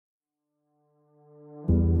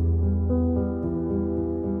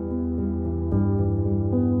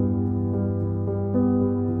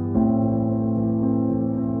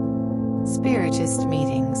Spiritist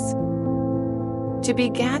meetings. To be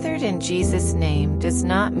gathered in Jesus' name does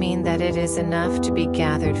not mean that it is enough to be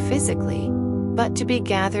gathered physically, but to be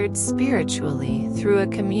gathered spiritually through a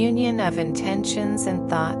communion of intentions and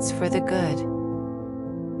thoughts for the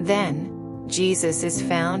good. Then, Jesus is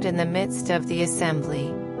found in the midst of the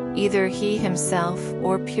assembly, either he himself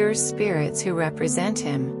or pure spirits who represent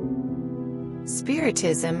him.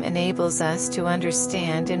 Spiritism enables us to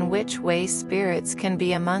understand in which way spirits can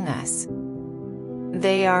be among us.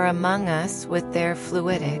 They are among us with their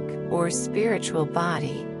fluidic or spiritual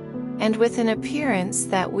body, and with an appearance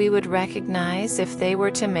that we would recognize if they were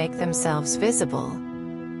to make themselves visible.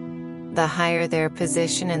 The higher their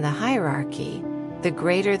position in the hierarchy, the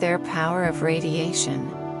greater their power of radiation.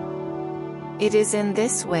 It is in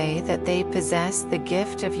this way that they possess the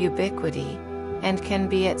gift of ubiquity, and can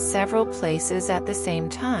be at several places at the same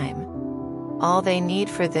time. All they need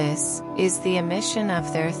for this is the emission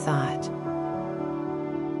of their thought.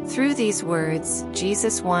 Through these words,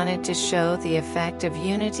 Jesus wanted to show the effect of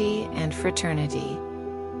unity and fraternity.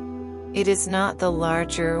 It is not the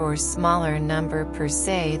larger or smaller number per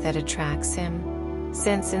se that attracts him,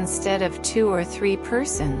 since instead of 2 or 3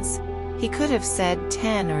 persons, he could have said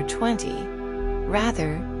 10 or 20.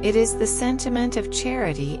 Rather, it is the sentiment of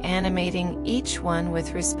charity animating each one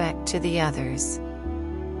with respect to the others.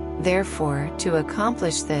 Therefore, to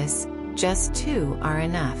accomplish this, just 2 are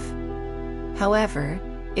enough. However,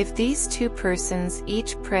 if these 2 persons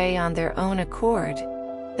each pray on their own accord,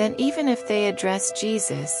 then even if they address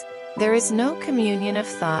Jesus, there is no communion of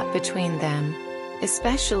thought between them,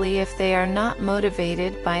 especially if they are not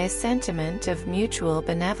motivated by a sentiment of mutual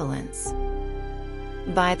benevolence.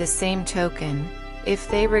 By the same token, if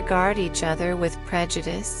they regard each other with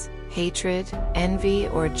prejudice, hatred, envy,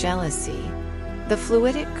 or jealousy, the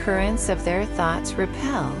fluidic currents of their thoughts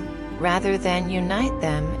repel, rather than unite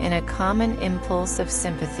them in a common impulse of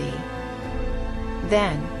sympathy.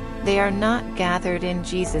 Then, they are not gathered in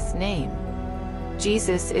Jesus' name.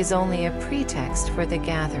 Jesus is only a pretext for the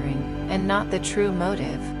gathering, and not the true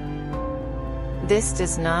motive. This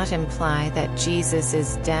does not imply that Jesus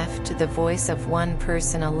is deaf to the voice of one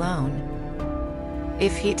person alone.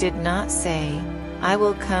 If he did not say, "I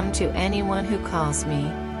will come to anyone who calls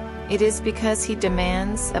me," it is because he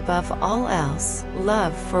demands, above all else,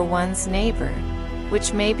 love for one's neighbor,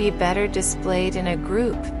 which may be better displayed in a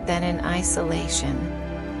group than in isolation,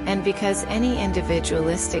 and because any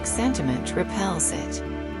individualistic sentiment repels it.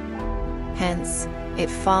 Hence, it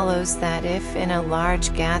follows that if in a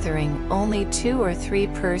large gathering only 2 or 3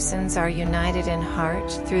 persons are united in heart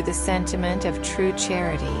through the sentiment of true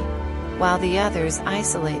charity, while the others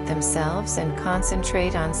isolate themselves and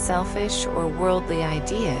concentrate on selfish or worldly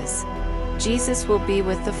ideas, Jesus will be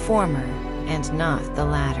with the former, and not the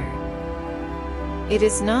latter. It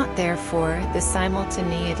is not therefore the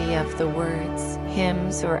simultaneity of the words,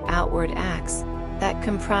 hymns, or outward acts that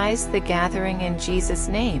comprise the gathering in Jesus'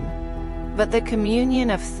 name, but the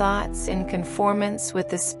communion of thoughts in conformance with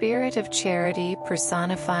the spirit of charity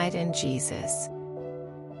personified in Jesus.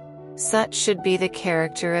 Such should be the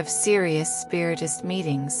character of serious Spiritist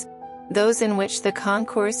meetings, those in which the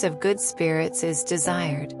concourse of good spirits is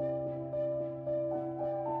desired.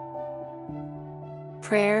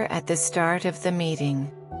 Prayer at the start of the meeting.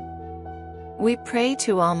 We pray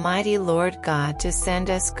to Almighty Lord God to send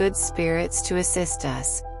us good spirits to assist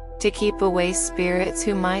us, to keep away spirits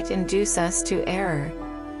who might induce us to error,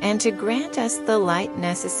 and to grant us the light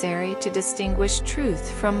necessary to distinguish truth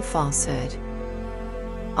from falsehood.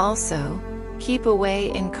 Also, keep away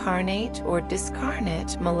incarnate or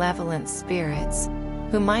discarnate malevolent spirits,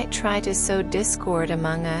 who might try to sow discord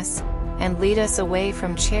among us, and lead us away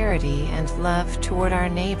from charity and love toward our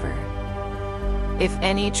neighbor. If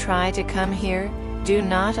any try to come here, do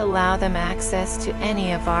not allow them access to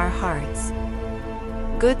any of our hearts.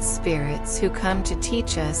 Good spirits who come to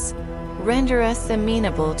teach us, render us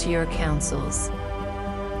amenable to your counsels.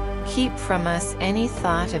 Keep from us any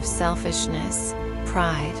thought of selfishness,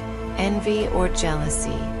 pride, envy, or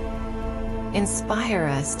jealousy. Inspire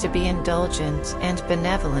us to be indulgent and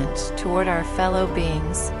benevolent toward our fellow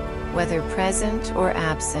beings, whether present or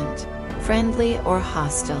absent, friendly or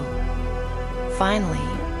hostile. Finally,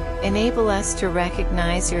 enable us to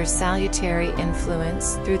recognize your salutary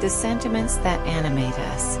influence through the sentiments that animate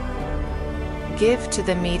us. Give to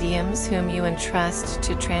the mediums whom you entrust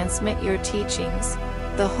to transmit your teachings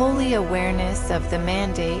the holy awareness of the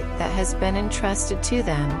mandate that has been entrusted to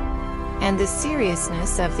them, and the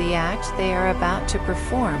seriousness of the act they are about to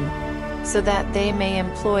perform, so that they may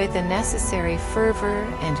employ the necessary fervor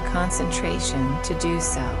and concentration to do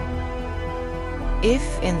so.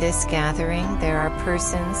 If in this gathering there are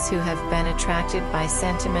persons who have been attracted by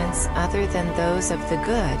sentiments other than those of the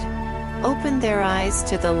good, open their eyes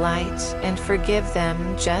to the light and forgive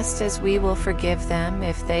them, just as we will forgive them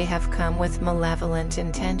if they have come with malevolent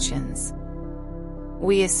intentions.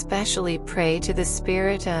 We especially pray to the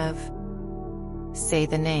spirit of, say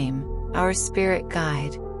the name, our spirit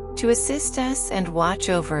guide, to assist us and watch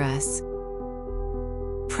over us.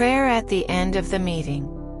 Prayer at the end of the meeting.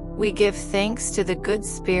 We give thanks to the good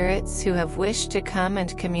spirits who have wished to come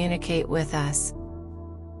and communicate with us.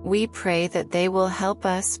 We pray that they will help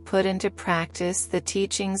us put into practice the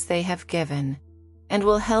teachings they have given, and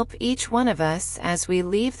will help each one of us as we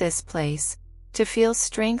leave this place, to feel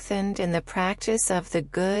strengthened in the practice of the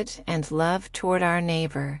good and love toward our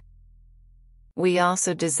neighbor. We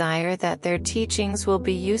also desire that their teachings will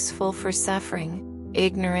be useful for suffering,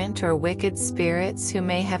 ignorant or wicked spirits who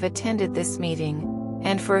may have attended this meeting,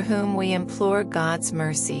 and for whom we implore God's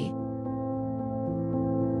mercy.